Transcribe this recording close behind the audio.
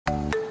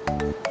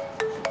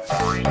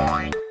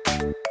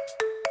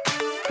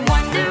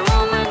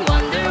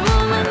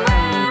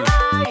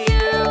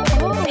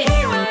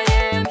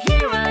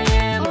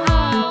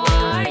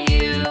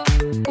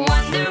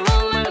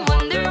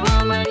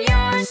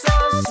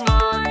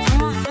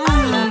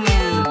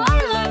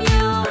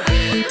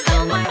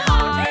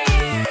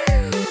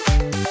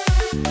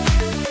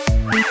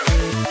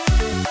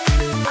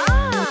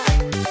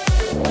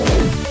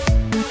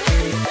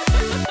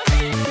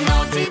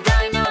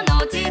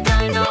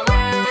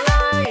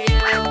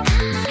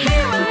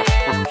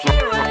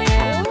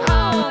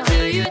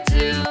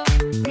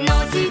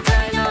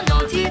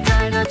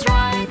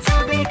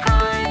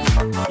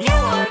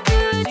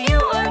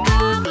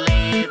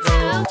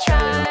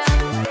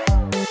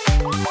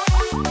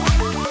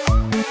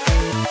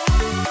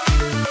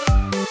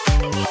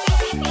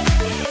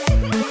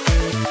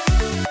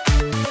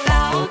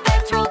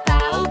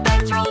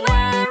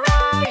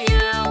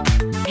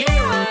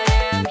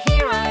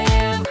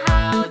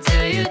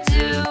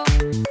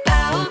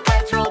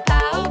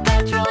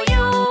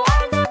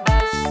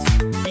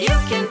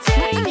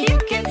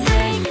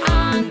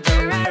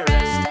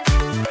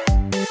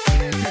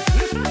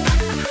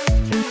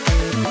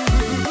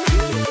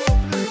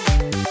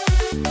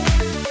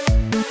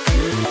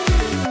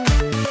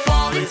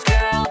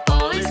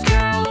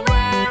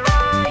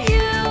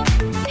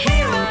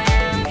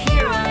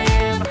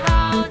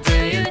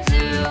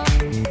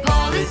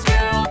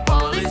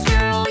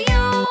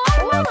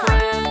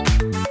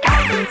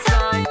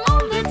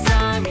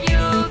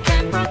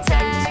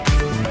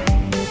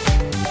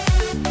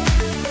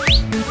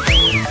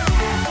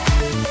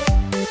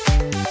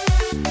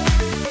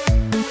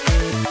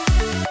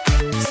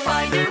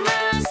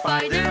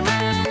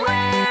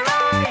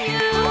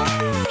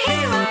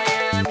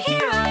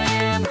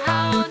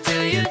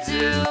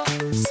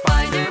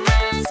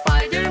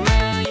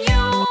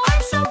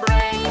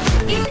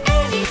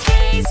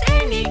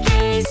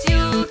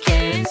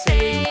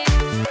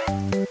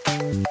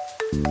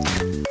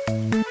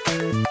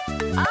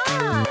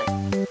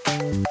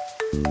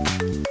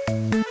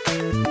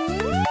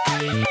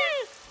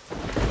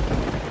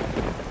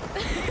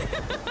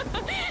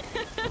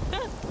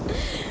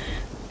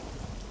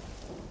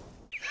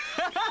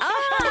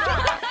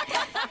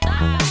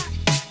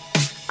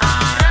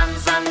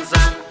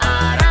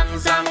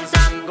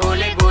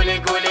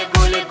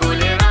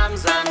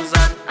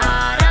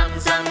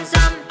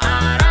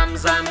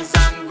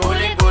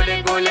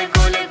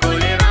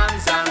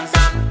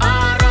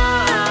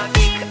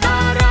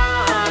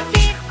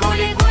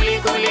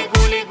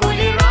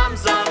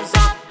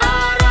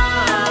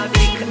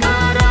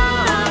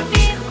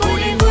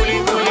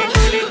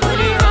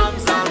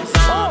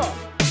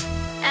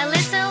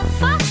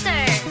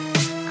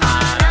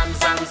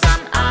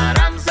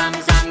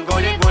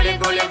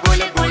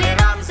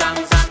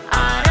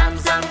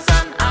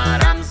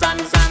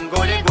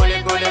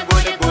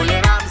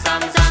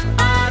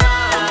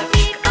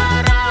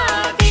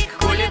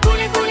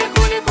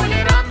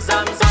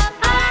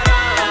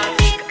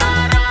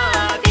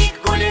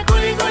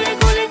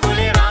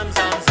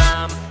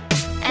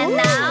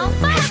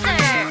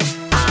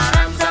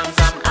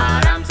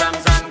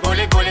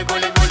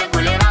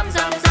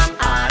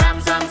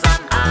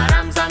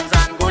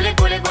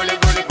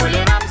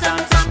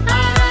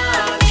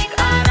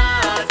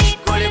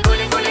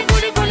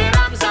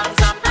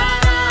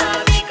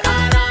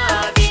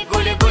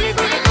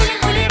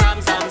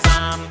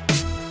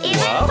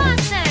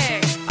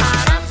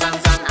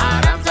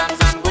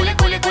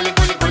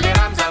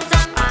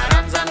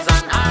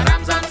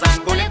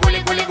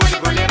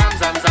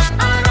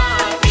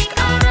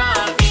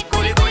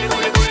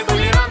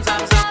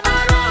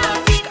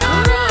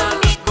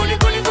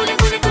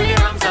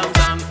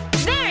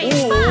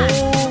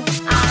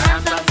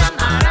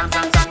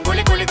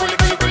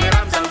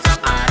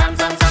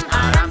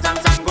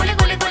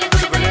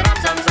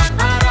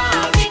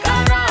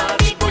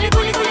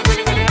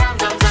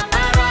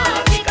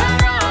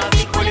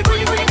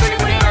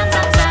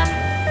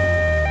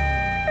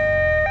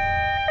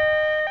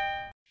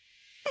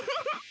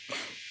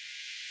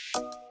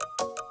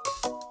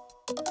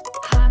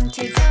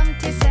Humpty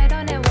Dumpty sat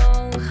on a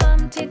wall.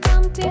 Humpty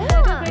Dumpty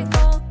had a great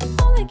fall.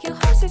 All licking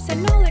horses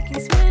and all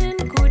licking men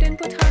couldn't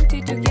put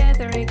Humpty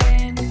together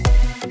again.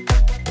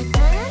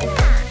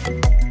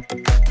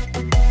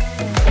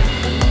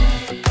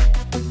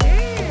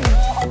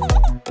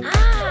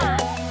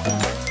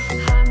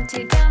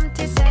 Humpty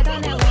Dumpty sat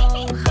on a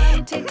wall.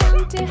 Humpty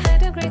Dumpty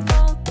had a great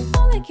fall.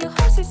 All licking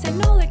horses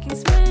and all licking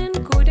men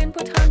couldn't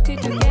put Humpty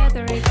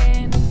together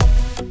again.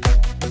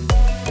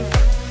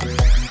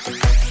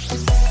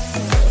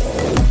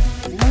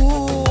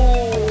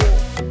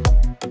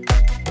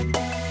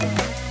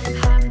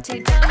 Humpty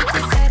Dumpty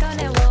sat on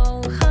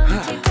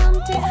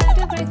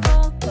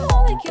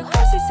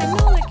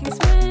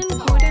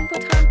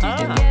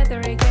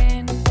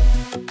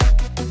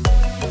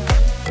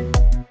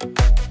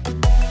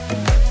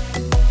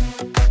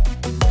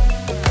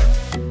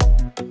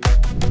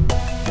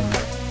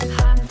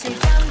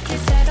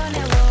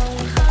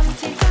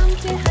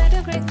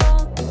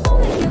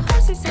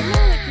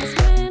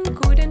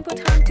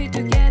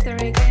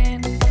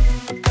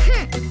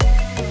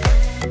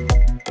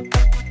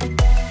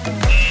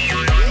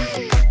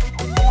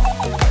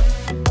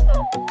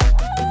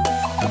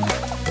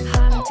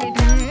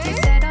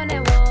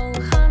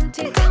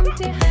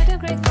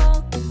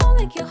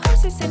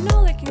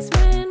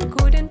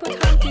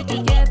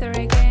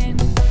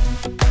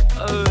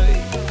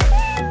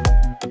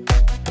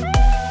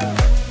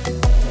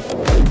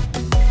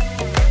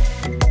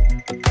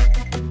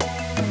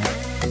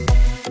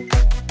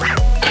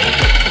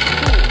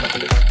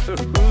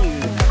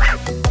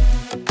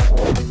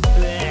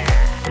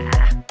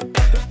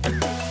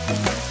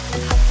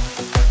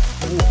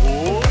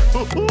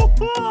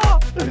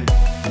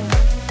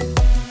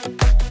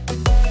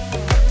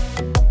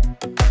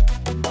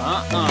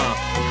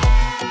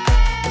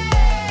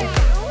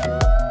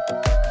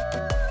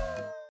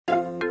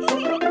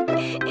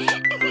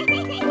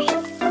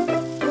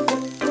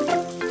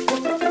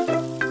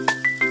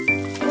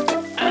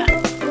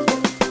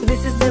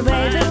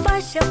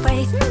wash your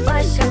face,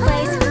 wash your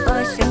face,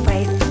 wash your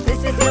face.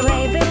 This is the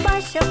way we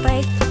wash your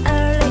face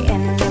early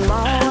in the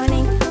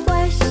morning.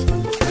 Wash,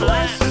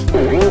 wash,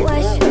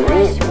 wash,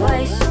 wash,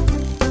 wash.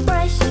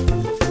 Brush,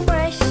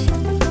 brush,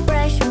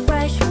 brush,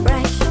 brush,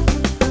 brush.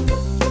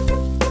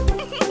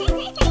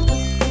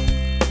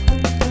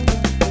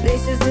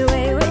 This is the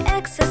way we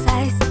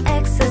exercise,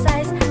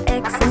 exercise,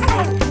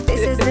 exercise.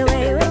 This is the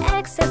way we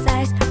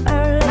exercise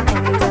early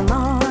in the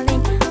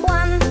morning.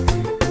 1,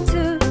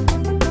 2,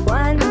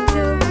 1,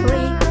 2,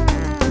 3.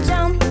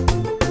 Jump,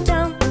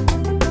 jump,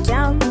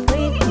 jump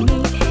with me.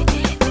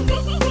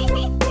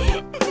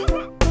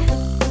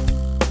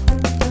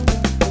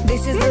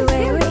 This is the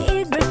way we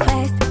eat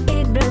breakfast,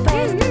 eat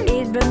breakfast,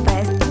 eat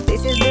breakfast.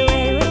 This is the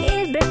way we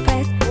eat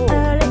breakfast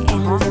early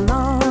in the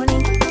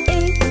morning.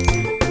 Eat,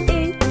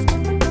 eat,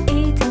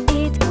 eat,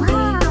 eat,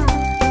 eat.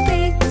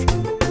 Feed,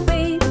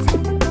 feed,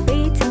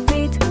 feed,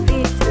 feed,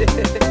 feed.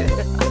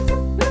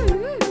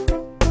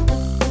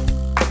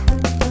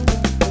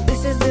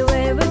 This is the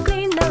way we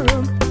clean the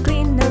room,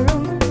 clean the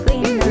room,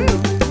 clean the room.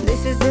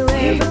 This is the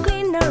way we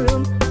clean the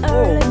room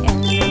early in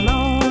the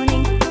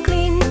morning.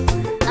 Clean,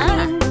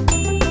 clean,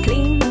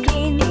 clean,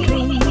 clean,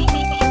 clean.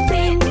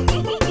 Clean,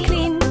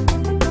 clean,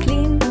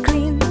 clean,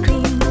 clean,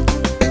 clean.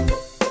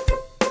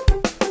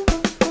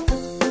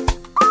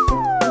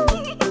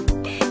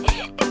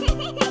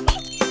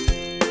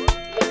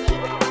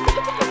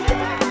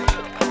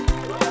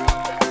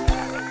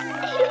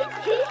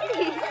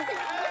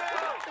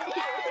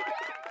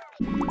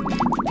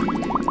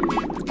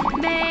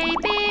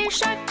 Baby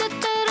shark, doo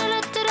doo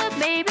doo doo doo.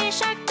 Baby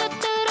shark, doo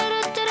doo doo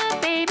doo doo.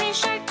 Baby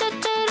shark, doo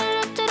doo doo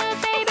doo doo.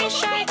 Baby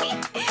shark.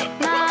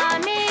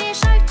 Mommy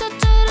shark, doo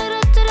doo doo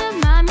doo doo.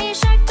 Mommy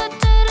shark, doo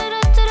doo doo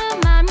doo doo.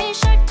 Mommy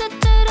shark, doo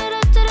doo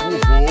doo doo doo.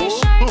 Mommy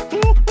shark.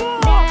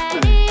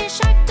 Daddy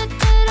shark, doo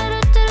doo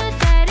doo doo doo.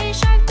 Daddy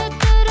shark, doo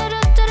doo doo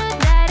doo doo.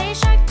 Daddy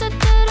shark, doo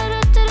doo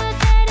doo doo doo.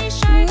 Daddy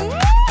shark.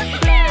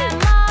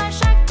 Grandma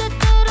shark, doo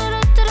doo doo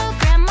doo doo.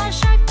 Grandma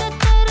shark, doo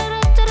doo doo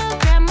doo doo.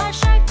 Grandma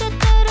shark, doo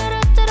doo doo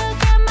doo doo.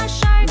 Grandma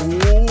shark.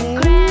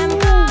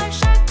 Grandpa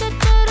shark, doo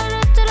doo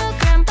doo doo doo.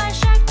 Grandpa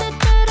shark, doo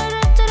doo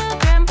doo doo doo.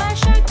 Grandpa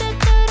shark, doo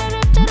doo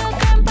doo doo doo.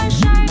 Grandpa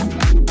shark.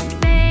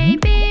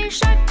 Baby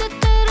shark, doo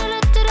doo doo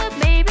doo doo.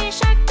 Baby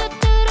shark, doo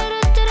doo doo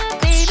doo doo.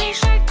 Baby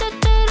shark, doo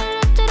doo doo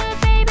doo doo.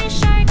 Baby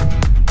shark.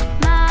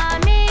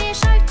 Mommy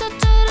shark, doo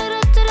doo doo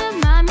doo doo.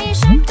 Mommy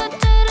shark, doo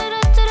doo doo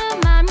doo doo.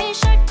 Mommy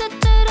shark, doo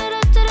doo doo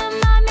doo doo.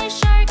 Mommy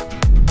shark.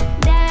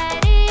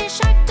 Daddy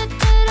shark, doo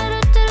doo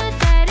doo doo doo.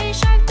 Daddy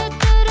shark, doo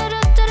doo doo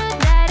doo doo.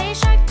 Daddy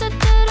shark, doo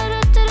doo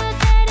doo doo doo.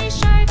 Daddy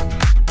shark.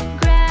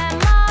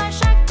 Grandma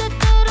shark, doo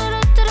doo doo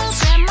doo doo.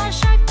 Grandma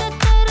shark, doo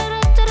doo doo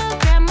doo doo.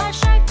 Grandma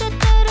shark, doo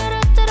doo doo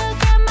doo doo.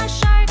 Grandma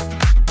shark.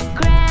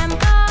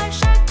 Grandpa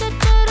shark, doo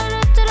doo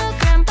doo doo doo.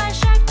 Grandpa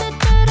shark, doo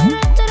doo doo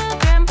doo doo.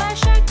 Grandpa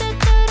shark, doo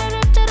doo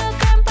doo doo doo.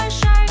 Grandpa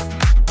shark.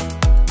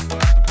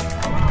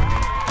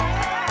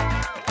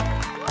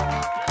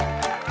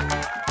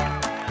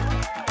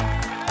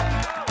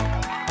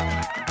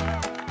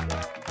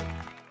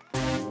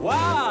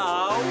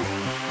 Wow!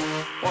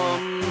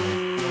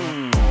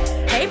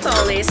 Hey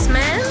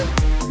policeman,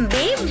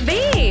 beep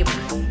beep.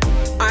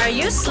 Are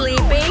you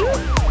sleeping?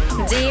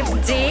 Deep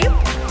deep.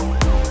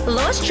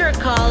 Lost your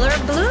color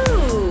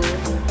blue.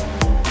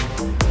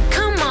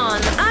 Come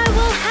on, I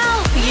will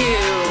help you.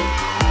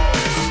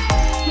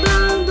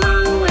 Blue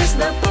blue is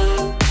the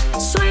blue.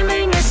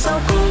 Swimming is so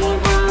cool.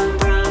 Vroom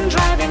vroom,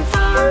 driving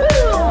far.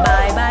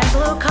 Bye bye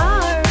blue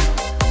car.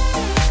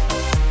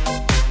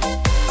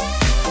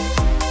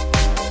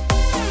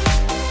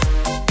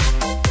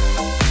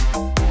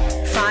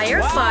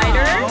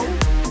 Firefighter,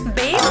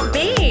 beep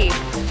beep.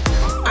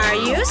 Are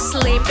you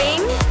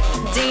sleeping?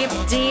 Deep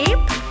deep.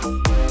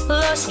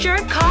 Lost your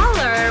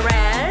color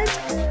red.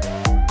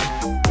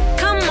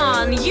 Come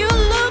on, you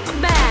look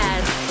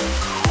bad.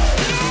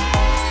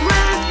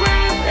 Red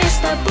red is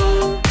the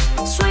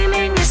blue.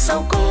 Swimming is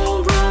so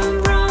cool.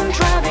 Vroom vroom,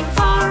 driving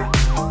far.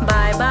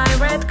 Bye bye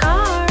red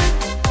car.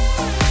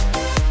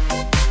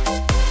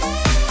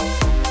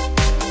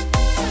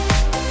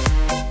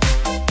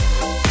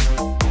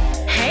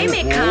 Hey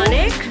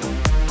mechanic,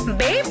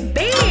 beep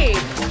beep.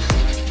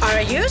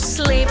 Are you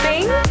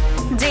sleeping?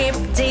 Deep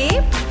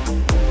deep.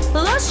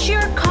 Lost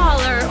your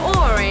color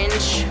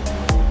orange.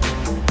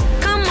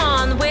 Come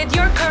on with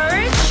your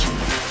courage.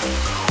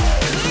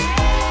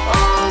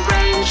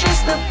 Orange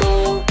is the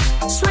blue.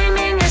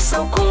 Swimming is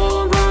so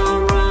cool.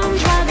 Vroom vroom,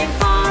 driving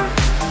far.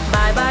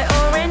 Bye bye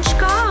orange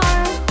car.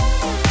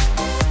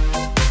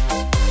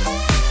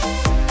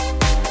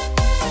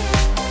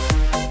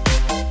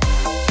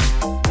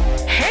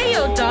 Hey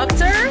yo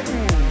doctor,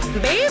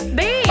 beep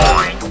beep.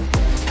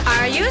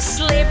 Are you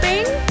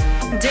sleeping?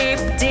 Deep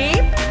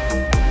deep.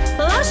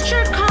 Lost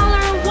your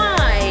color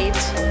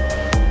white.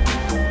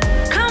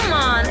 Come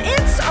on,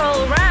 it's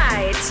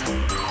alright.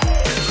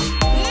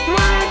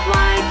 White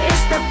white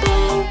is the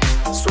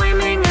blue.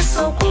 Swimming is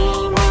so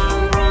cool.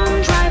 Vroom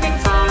vroom, driving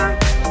far.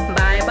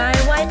 Bye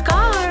bye white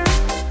car.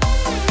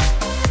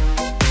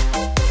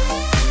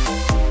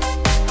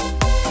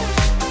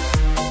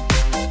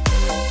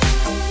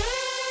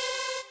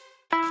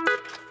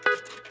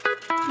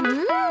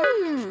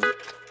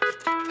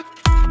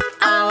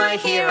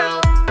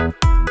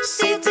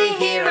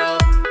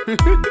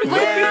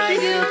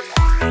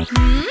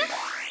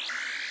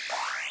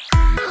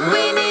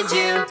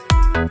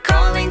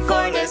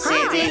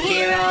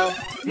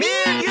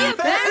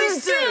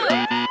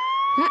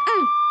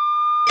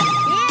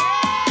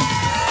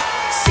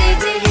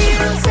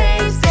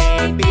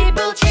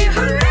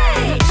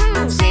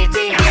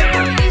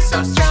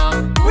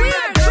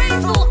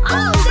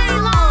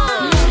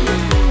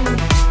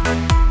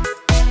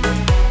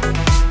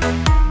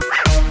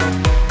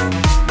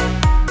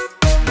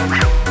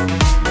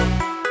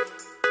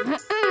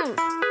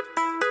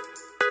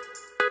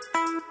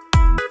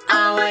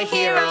 Our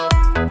hero,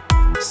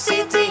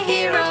 city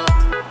hero,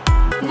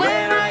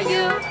 where are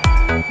you?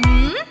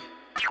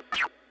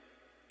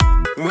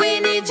 We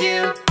need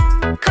you,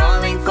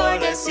 calling for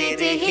the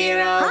city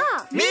hero.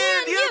 Me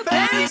and you,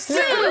 Paris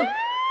too.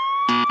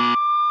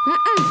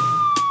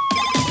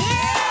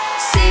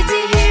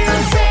 City hero,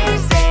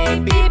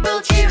 say, people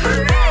cheer,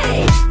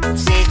 hooray!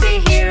 City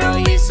hero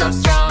is so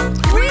strong,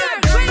 we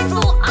are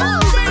grateful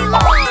all day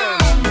long.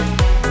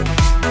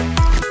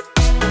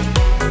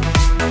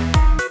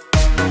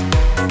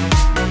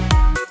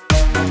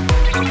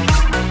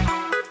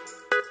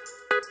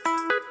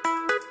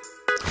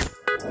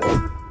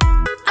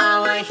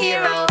 Our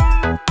hero,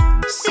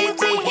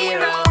 city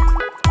hero,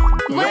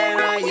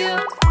 where are you?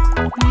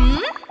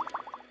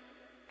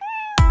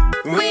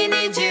 We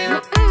need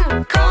you,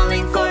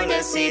 calling for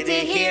the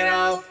city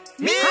hero.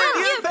 Me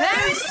and you,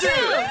 Paris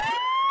too.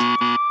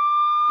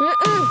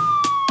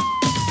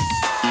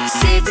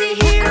 City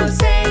hero,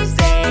 say,